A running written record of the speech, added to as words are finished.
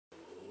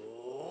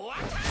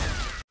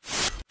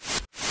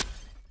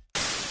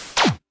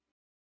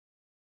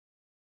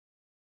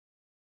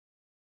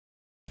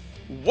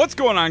What's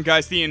going on,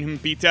 guys? The Inhuman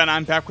Beatdown.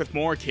 I'm back with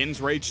more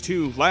Kin's Rage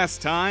 2.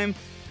 Last time,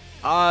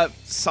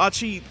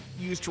 Sachi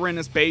used Rin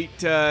as bait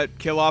to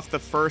kill off the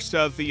first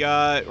of the,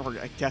 or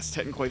I guess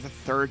technically the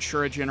third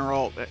Shura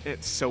General.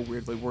 It's so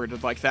weirdly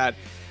worded like that.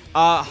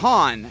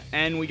 Han,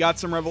 and we got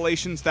some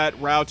revelations that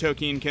Rao,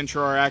 Toki, and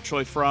Kinshiro are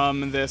actually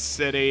from this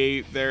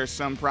city. There's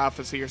some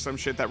prophecy or some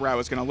shit that Rao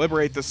is going to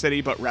liberate the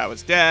city, but Rao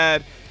is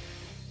dead.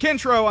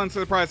 Kinshiro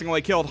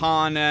unsurprisingly killed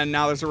Han, and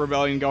now there's a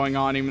rebellion going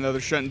on, even though there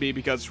shouldn't be,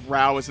 because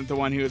Rao isn't the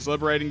one who is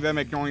liberating them,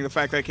 ignoring the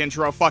fact that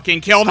Kinshiro fucking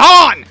killed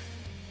Han!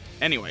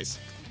 Anyways.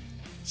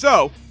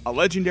 So, a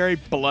legendary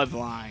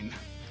bloodline.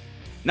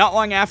 Not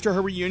long after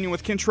her reunion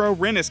with Kinshiro,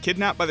 Rin is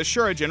kidnapped by the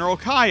Shura General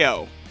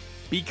Kaio.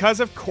 Because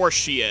of course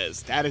she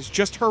is. That is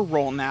just her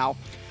role now.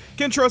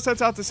 Kinshiro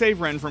sets out to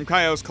save Rin from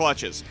Kaio's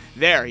clutches.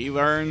 There, he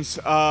learns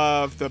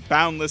of the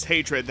boundless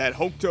hatred that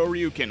Hokuto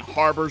Ryukin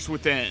harbors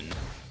within.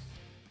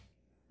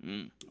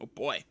 Oh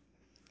boy.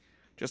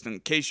 Just in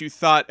case you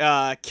thought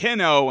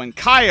Keno and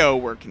Kaio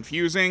were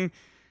confusing,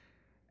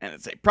 and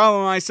it's a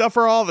problem I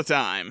suffer all the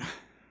time.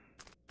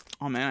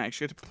 Oh man, I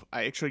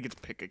actually get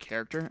to pick a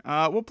character.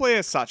 We'll play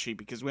as Sachi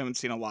because we haven't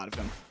seen a lot of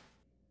him.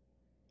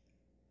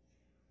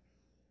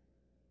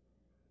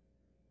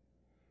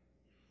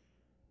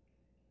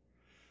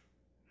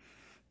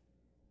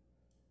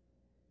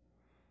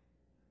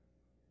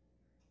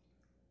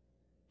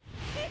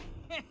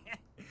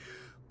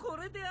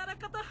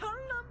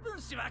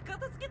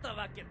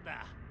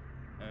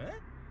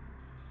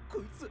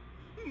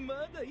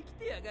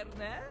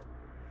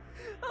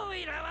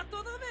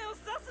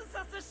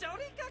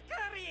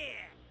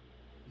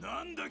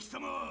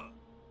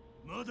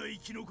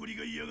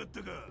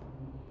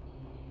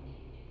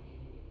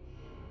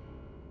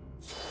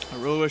 I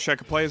really wish I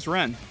could play as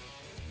Ren.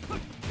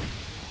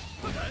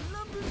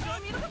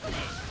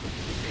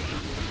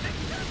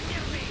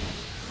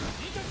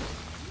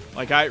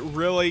 Like, I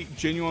really,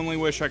 genuinely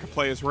wish I could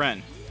play as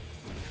Ren.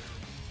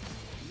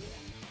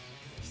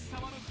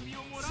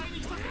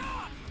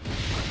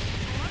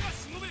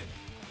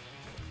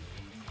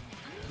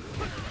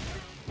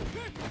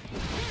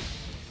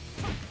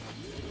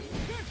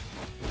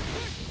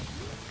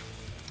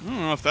 I don't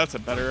know if that's a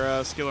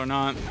better skill or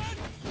not.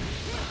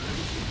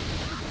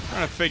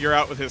 Trying to figure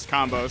out with his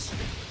combos.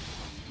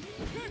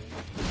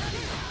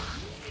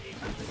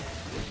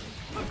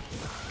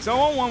 So I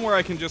want one where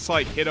I can just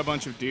like hit a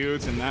bunch of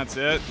dudes and that's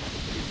it.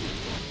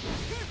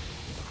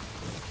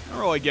 Not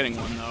really getting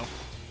one though.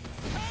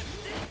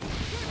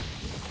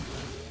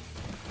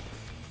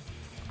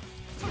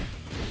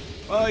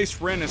 Well, at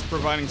least Rin is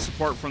providing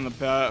support from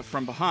the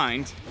from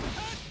behind.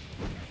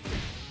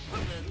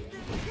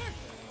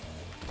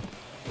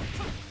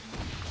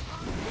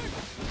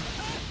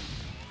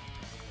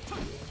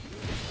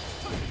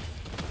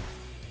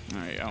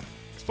 There you go.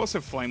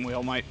 Explosive flame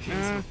wheel might.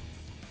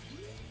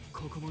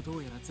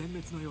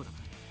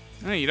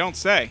 No, you don't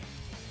say.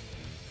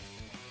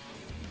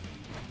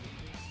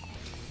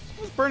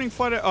 What was Burning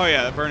Flood? Oh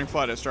yeah, the Burning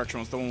Flood Destruction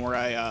was the one where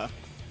I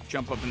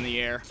jump up in the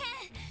air.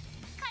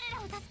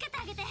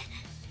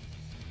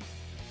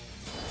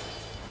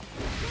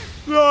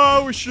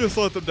 No, we should just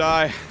let them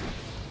die.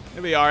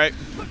 It'll be alright.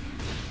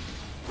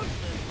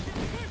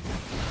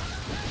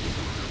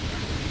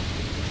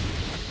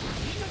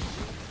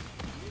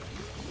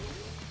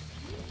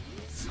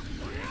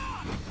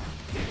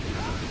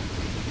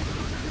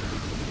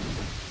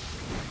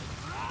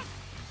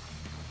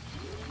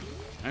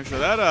 Actually,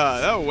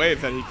 that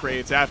wave that he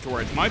creates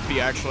afterwards might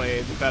be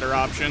actually the better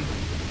option.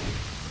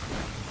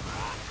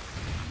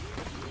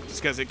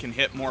 Just because it can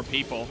hit more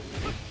people.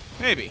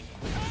 Maybe.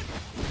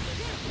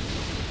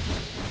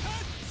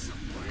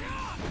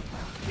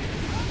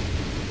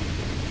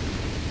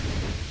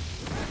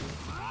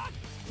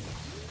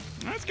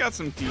 It's got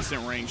some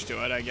decent range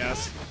to it, I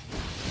guess.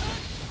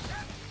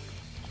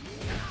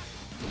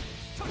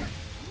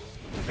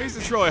 I guess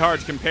it's really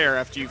hard to compare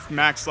after you've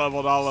max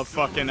leveled all of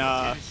fucking,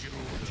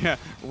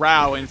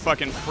 Rao in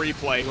fucking free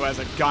play, who has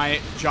a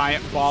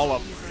giant ball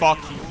of fuck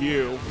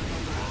you.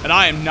 And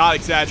I am not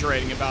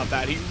exaggerating about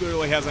that. He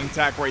literally has an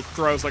attack where he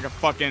throws like a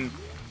fucking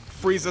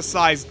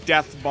Frieza-sized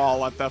death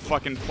ball at the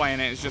fucking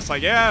planet. It's just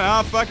like,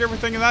 yeah, no, fuck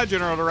everything in that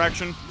general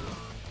direction.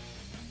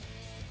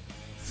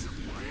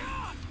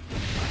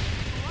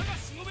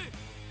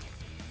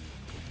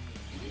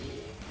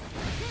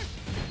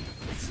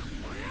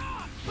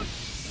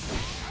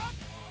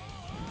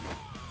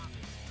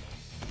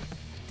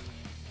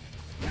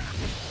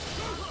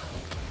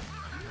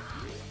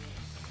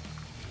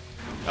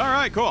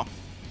 Alright, cool.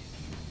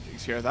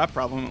 Takes care of that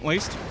problem at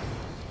least.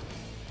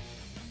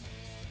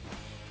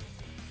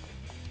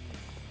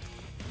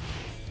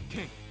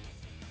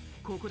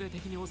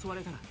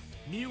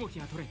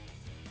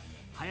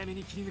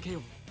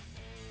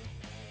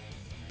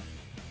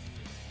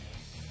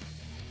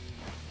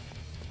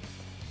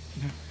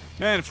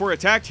 And if we're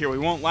attacked here, we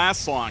won't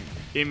last long.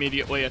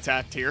 Immediately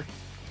attacked here.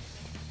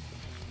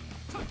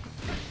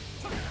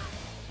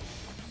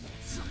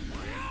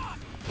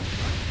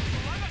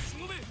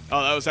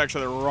 Oh, that was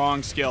actually the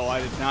wrong skill.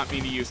 I did not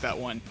mean to use that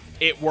one.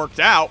 It worked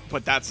out,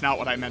 but that's not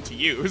what I meant to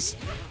use.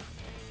 There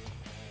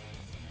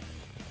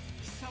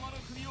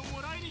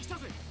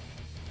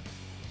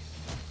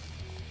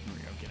we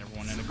go. Get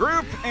everyone in a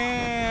group,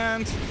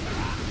 and...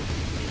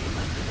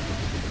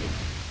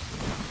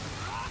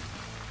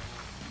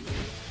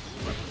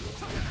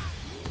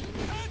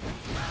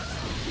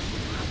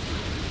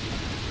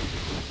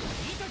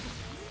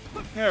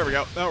 there we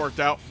go. That worked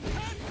out.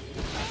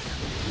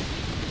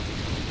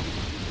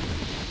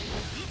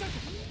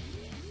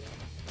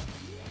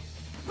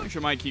 I think I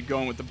might keep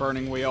going with the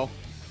burning wheel.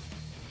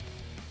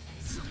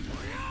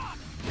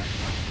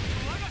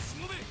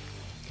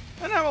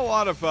 I don't have a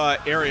lot of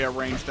area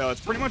range, though.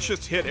 It's pretty much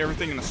just hit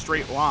everything in a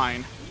straight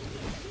line.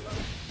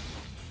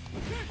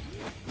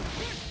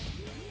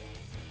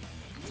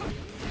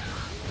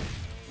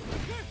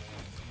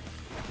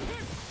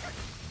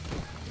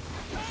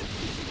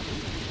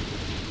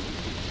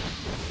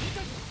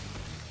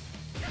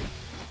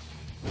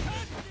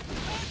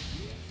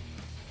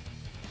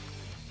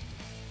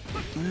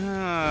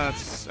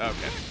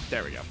 Okay,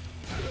 there we go.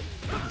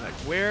 Like,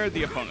 where'd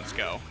the opponents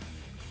go?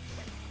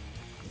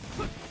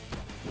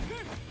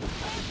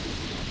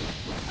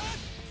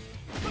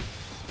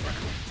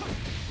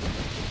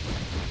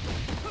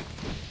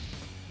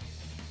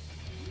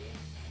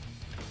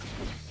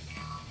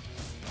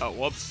 Oh,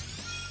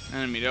 whoops. I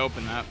didn't mean to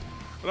open that.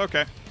 But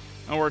okay.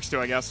 That works too,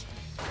 I guess.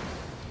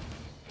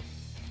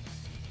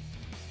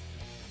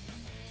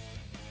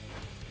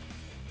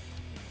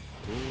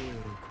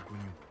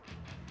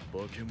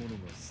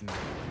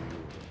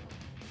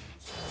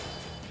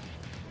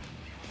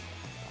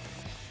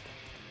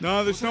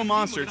 No, there's no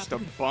monster, just a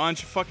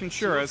bunch of fucking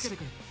Shuras. Let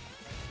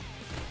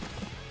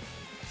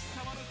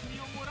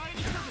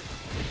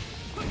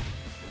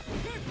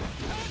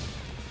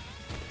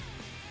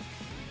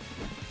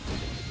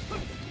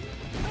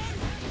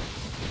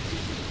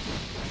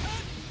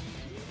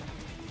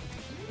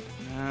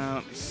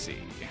me see.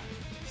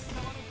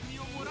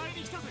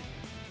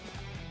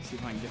 See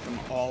if I can get them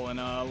all in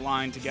a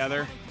line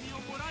together,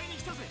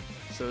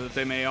 so that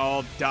they may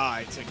all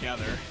die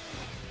together.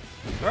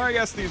 Or I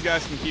guess these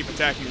guys can keep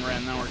attacking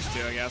Ren. That works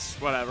too, I guess.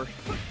 Whatever.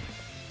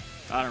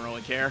 I don't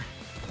really care.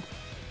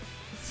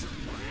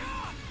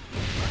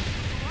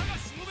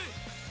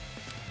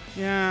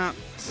 Yeah.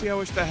 See, I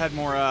wish that had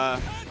more,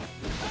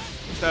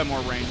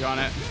 more range on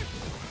it.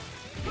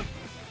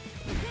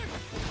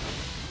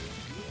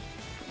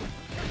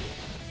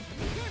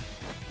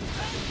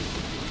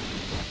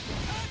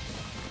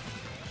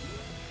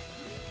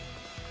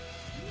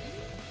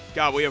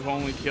 God, we have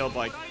only killed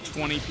like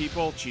 20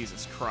 people?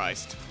 Jesus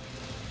Christ.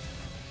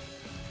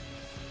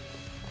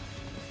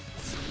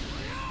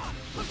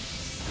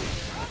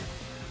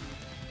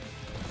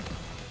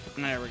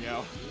 There we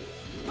go.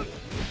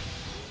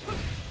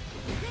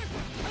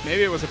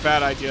 Maybe it was a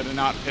bad idea to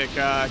not pick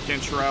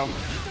Kenshiro.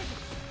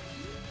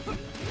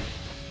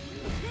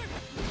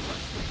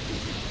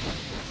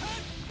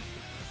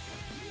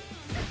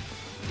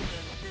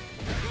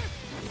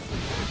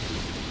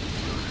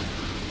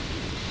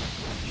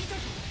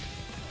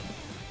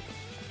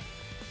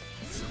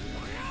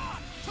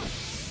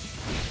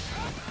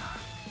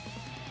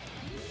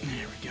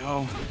 There we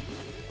go.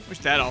 Wish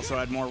that also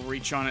had more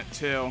reach on it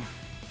too.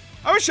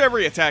 I wish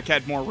every attack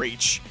had more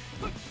reach.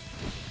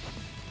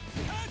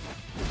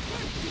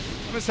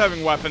 I miss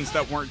having weapons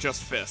that weren't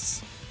just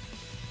fists.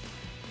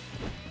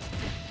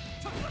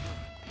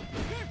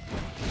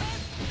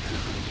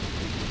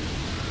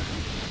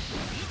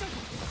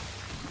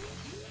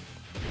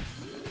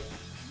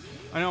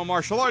 I know a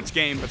martial arts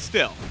game, but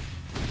still.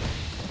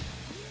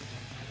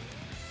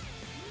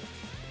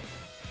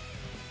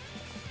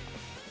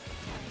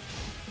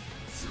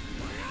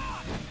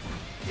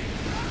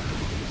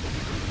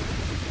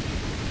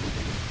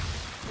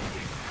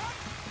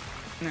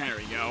 There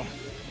we go.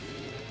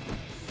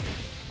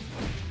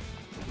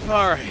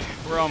 Alright,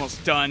 we're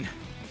almost done.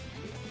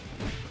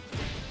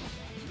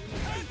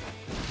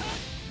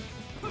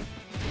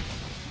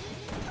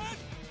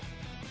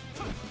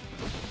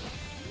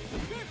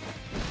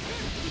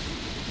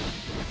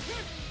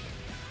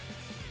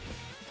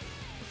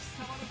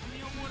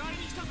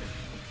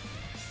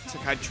 It's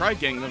like I tried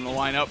getting them to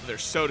line up, but they're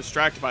so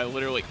distracted by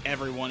literally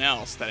everyone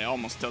else that it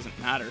almost doesn't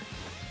matter.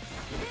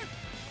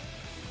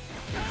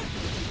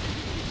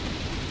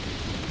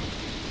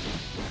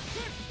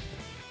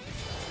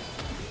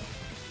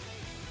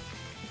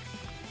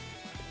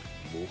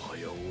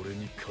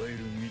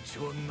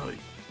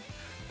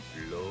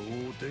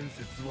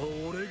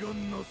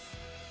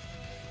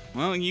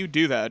 Well, you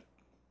do that.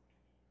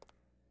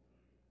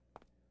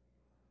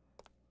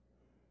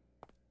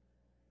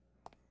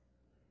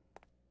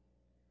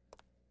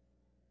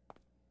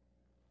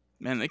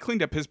 Man, they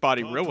cleaned up his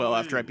body real well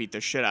after I beat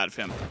the shit out of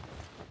him.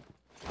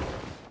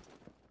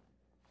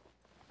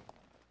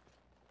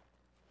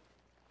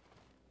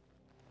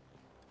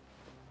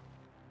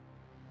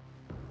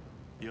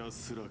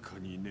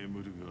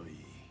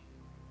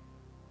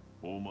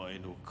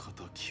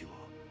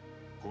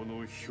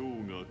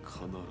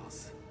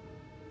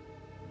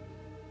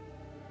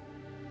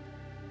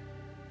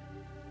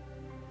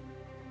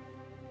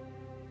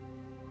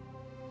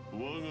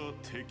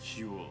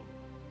 敵は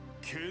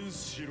ケン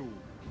シロウ。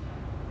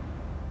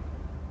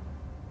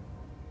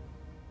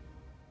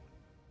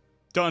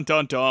 Dun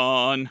dun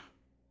dun. I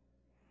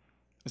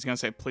was gonna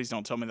say, please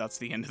don't tell me that's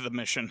the end of the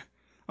mission.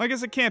 Well, I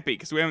guess it can't be,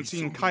 because we haven't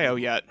seen Kaio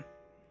yet.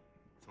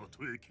 た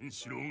とえケン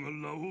シロ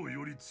ウがラオウ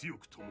より強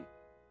くとも、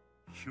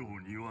ヒョ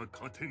ウには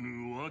勝て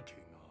ぬわけが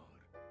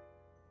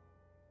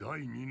ある。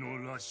第二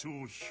の羅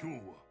生ヒ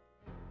ョウは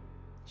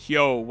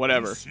Yo,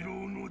 whatever. ケンシロ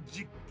ウの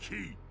実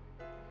刑。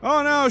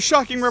 Oh no,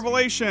 shocking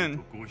revelation!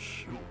 だ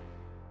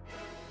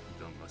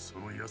がそ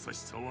の優し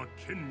さは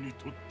剣に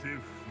とって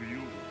不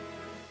要。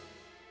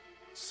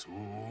そう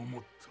思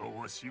った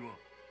わしは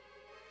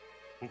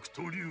北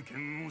斗龍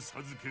拳を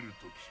授けると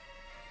き、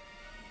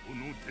こ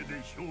の手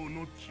でヒョウ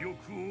の記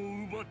憶を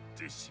奪っ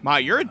てしま Ma, っ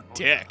た。 you're a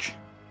dick.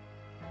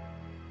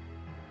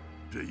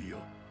 レイヤ、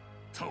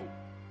タオ、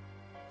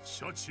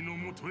シャチの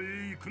もと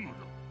へ行くのだ。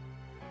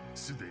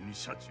すでに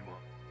シャチは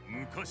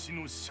昔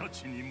のシャ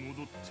チに戻っ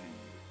ている。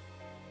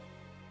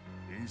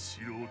ケン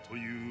シロウと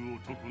いう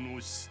男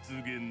の出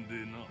現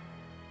でな、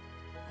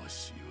わ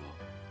しは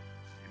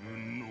自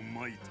分の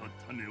まいた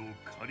種を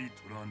刈り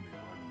取らねば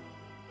な。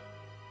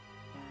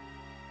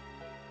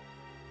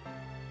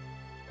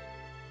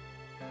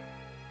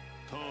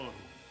ターロ、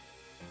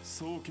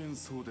双剣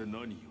僧で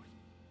何よ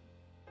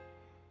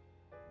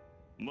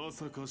り、ま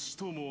さか死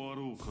ともあ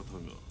ろう方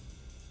が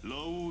ラ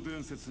オウ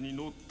伝説に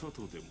乗った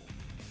とでも。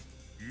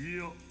い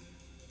や、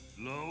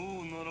ラ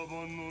オウなら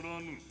ば乗ら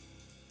ぬ。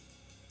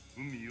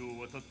海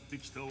を渡って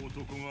きた男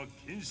が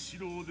ケンシ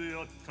ロウで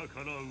あったか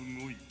ら動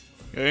い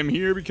た。 I'm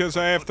here because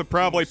I have to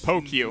probably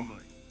poke you.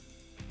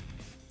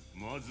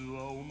 まず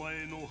はお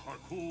前の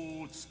箱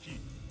を突き、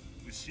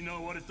失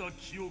われた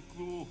記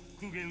憶を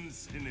復元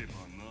せねば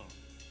な。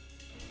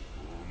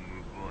オ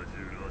ムバジ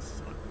ュラ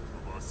サット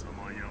バ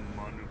様や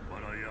マヌパ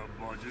ラや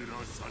バジュラ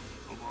サッ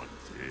トバ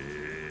テ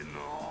ーナ。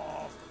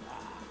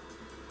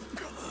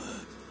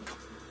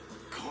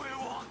声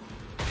は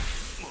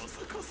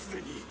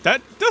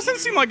That doesn't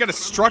seem like a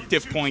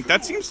destructive point.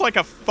 That seems like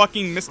a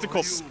fucking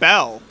mystical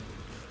spell.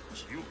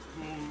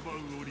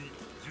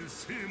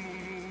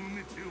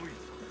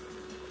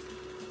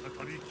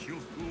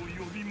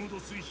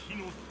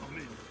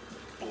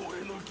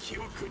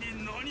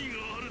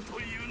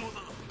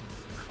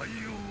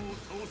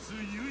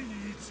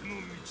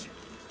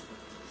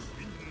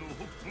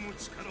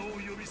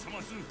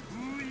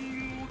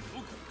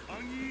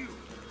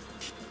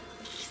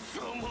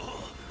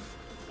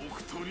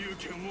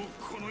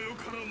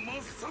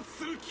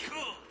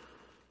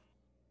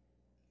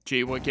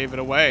 Gee, what gave it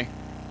away?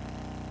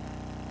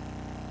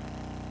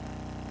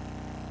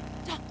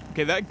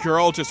 Okay, that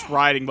girl just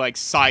riding like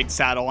side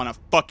saddle on a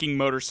fucking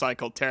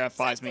motorcycle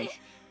terrifies me.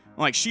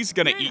 Like, she's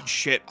gonna eat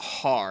shit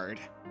hard.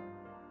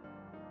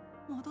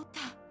 戻った。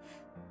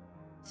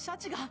シャ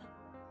チが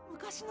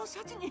昔のシ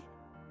ャチに。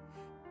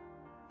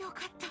よ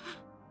かった。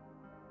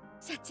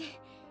シャチ、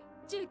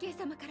重慶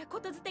様から言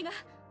づてが。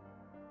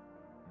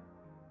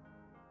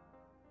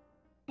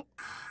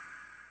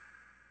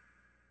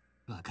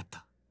わかっ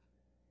た。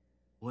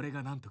俺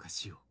が何とか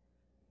しよ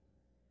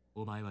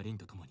う。お前はリン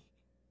と共に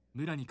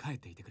村に帰っ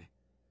ていてくれ。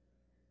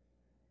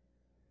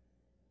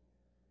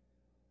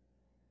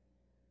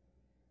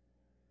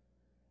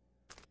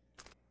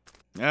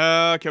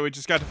Okay, we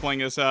just got to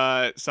fling us,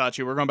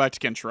 Sachi. We're going back to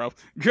Kenshiro.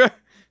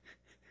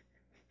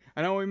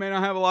 I know we may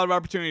not have a lot of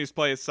opportunities to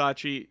play as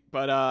Sachi,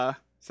 but,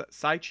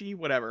 Saichi?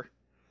 Whatever.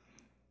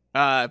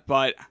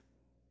 But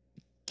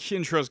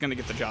Kenshiro's gonna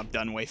get the job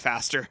done way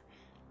faster.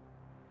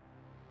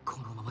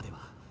 このままでは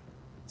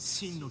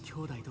真の兄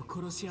弟と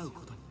殺し合う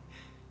ことに。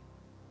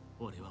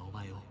俺はお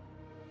前を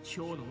ヒ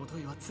ョウの元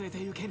へは連れ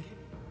て行けぬ。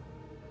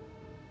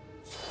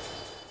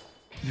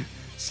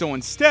So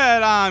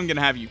instead, I'm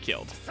gonna have you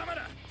killed.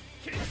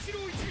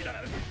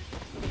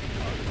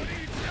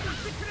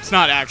 It's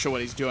not actually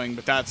what he's doing,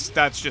 but that's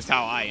just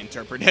how I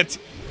interpret it.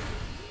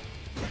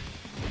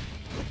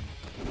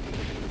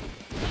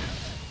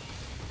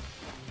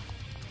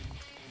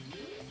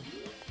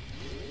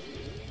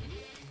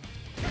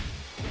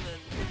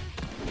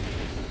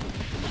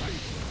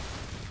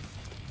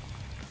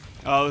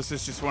 Oh, this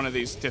is just one of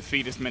these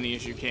defeat as many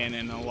as you can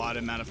in a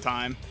allotted amount of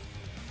time.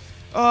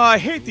 I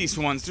hate these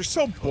ones. They're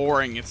so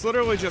boring. It's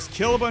literally just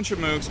kill a bunch of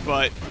mooks,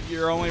 but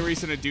your only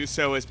reason to do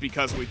so is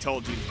because we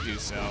told you to do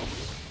so.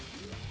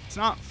 It's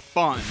not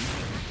fun.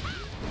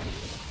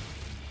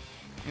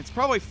 It's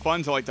probably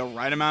fun to like the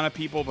right amount of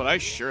people, but I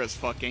sure as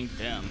fuck ain't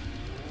them.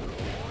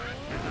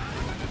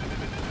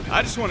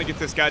 I just want to get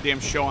this goddamn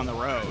show on the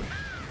road.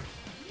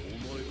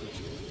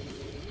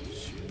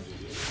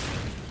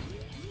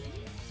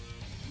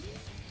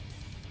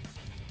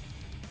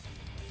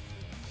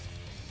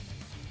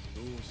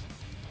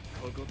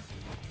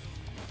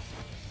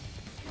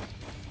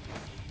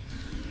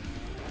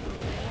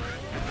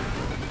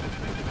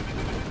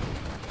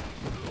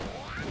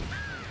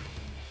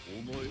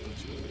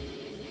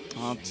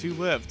 Two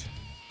lived.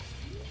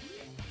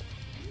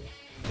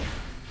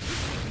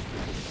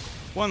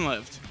 One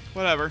lived.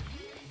 Whatever.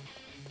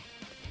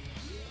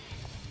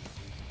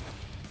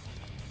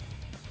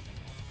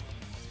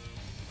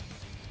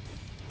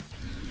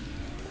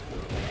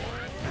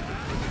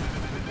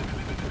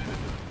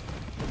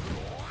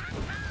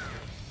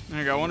 There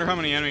you go. I wonder how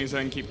many enemies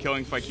I can keep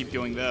killing if I keep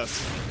doing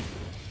this.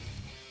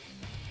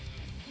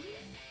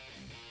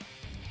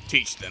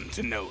 Teach them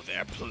to know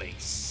their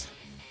place.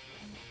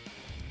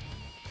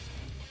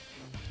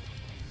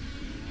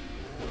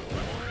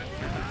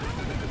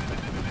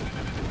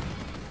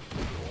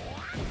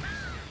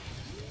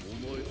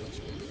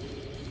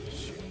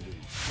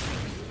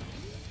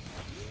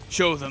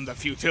 Show them the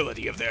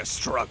futility of their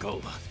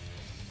struggle.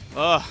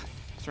 Ugh,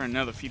 starting to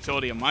know the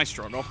futility of my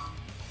struggle.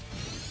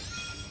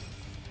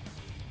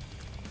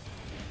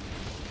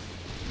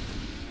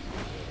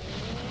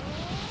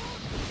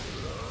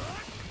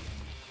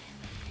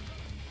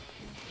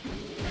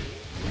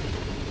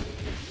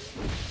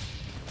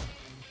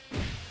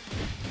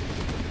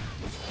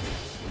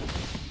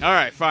 All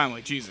right,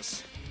 finally,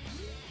 Jesus.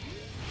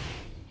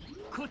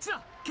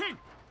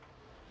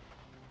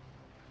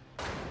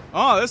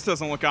 Oh, this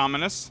doesn't look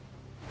ominous.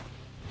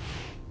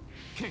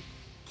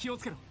 You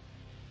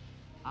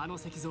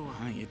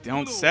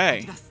don't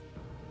say.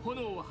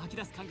 炎を吐き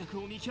出す感覚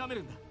を見極め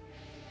るんだ。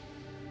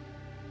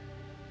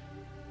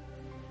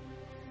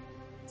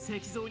石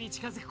像に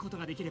近づくこと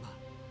ができれば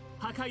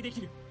破壊で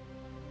きる。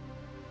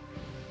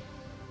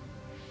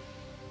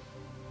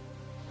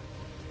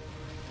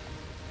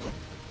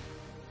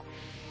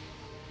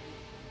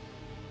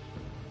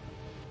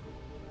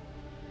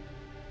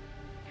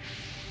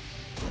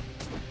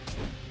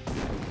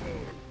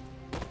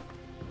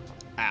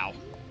Ow.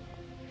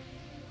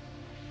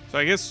 So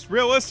I guess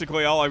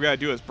realistically all I've got to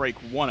do is break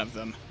one of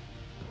them.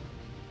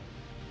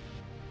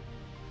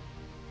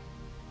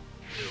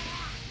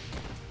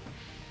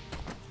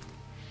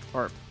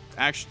 Or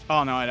actually,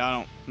 oh no, I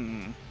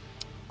don't.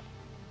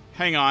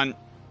 Hang on.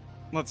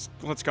 Let's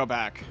go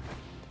back.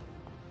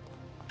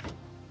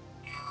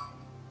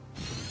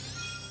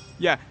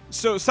 Yeah,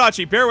 so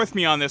Sachi, bear with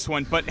me on this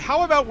one, but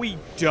how about we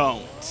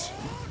don't?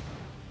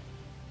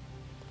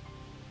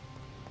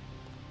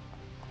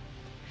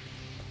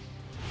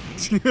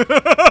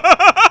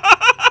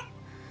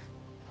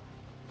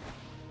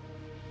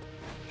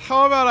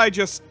 How about I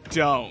just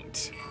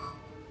don't?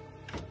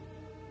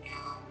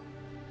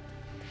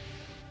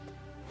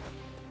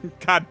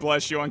 God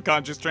bless you,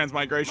 unconscious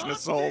transmigration of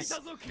souls.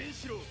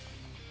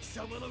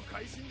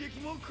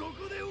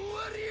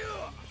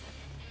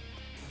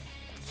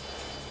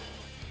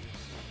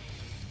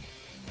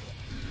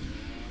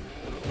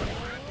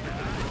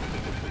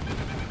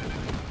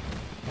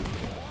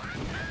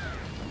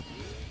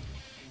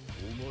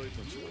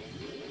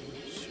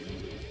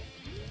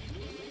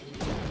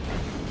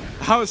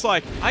 I was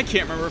like, I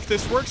can't remember if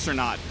this works or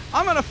not.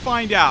 I'm gonna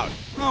find out.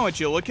 Oh, would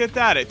you look at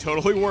that? It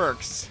totally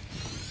works.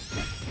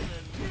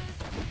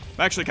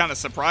 I'm actually kind of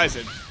surprised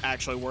it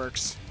actually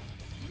works.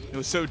 It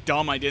was so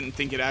dumb I didn't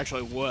think it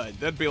actually would.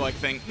 That'd be like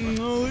saying,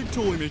 no, they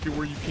totally make it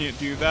where you can't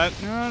do that.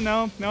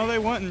 No, they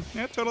wouldn't.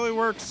 It totally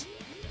works.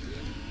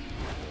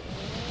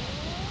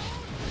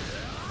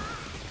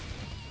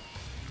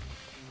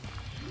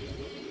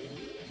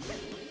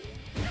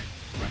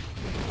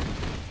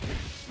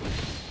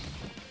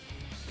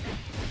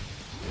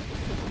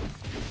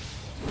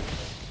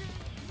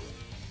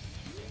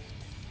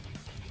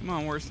 Come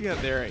on, where's he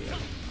at? There he is.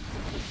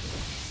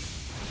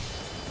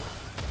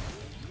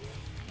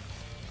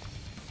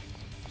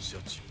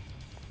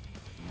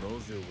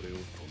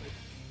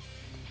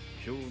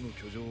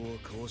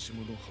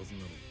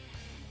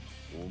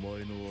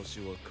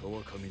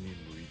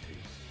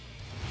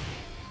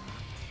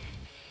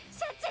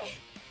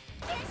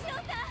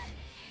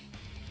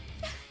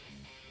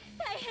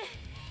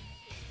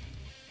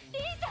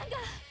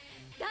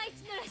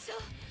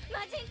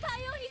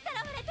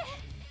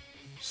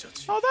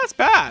 Oh, that's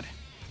bad.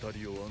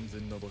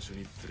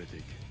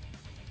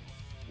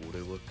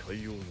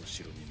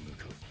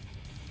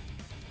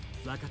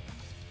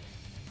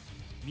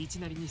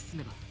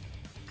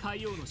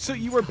 So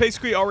you were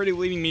basically already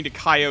leading me to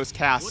Kaio's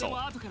castle.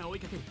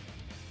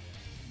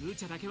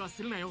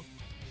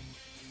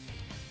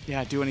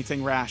 Yeah, do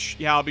anything rash.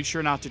 Yeah, I'll be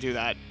sure not to do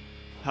that.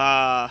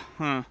 Huh.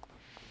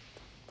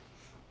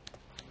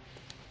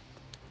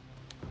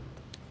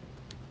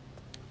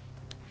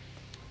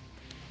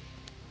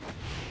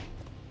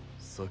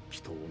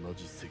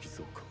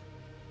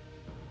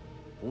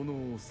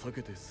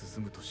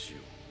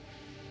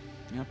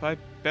 Yep, I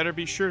better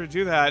be sure to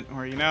do that,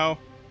 or you know.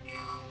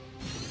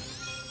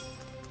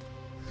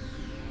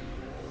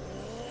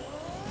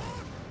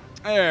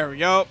 There we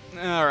go.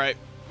 Alright.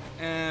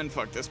 And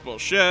fuck this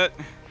bullshit.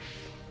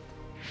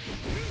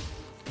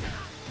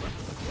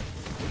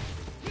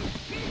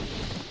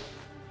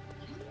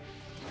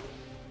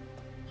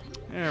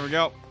 There we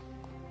go.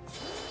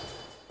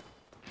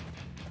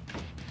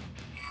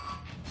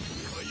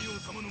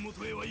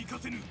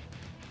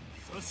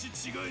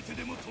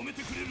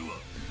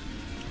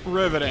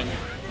 Riveting.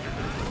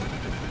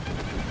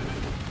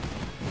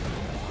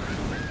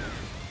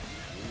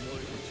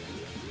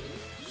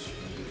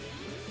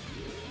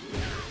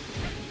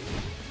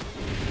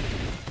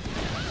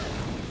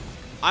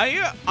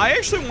 I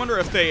actually wonder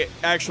if they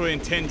actually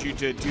intend you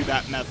to do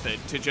that method,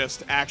 to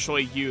just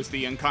actually use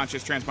the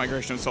unconscious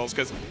transmigration of souls,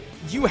 because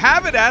you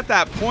have it at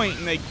that point,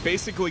 and they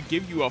basically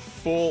give you a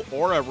full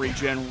aura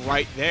regen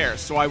right there.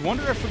 So I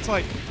wonder if it's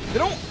like, they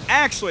don't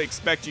actually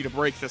expect you to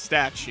break the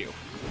statue.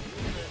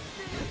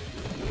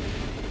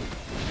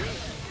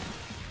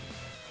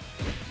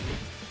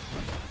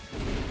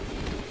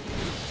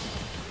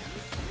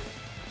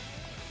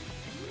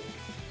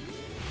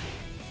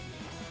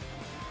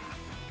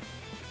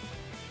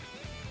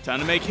 Time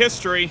to make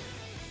history.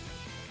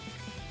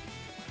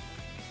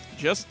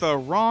 Just the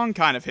wrong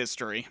kind of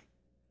history.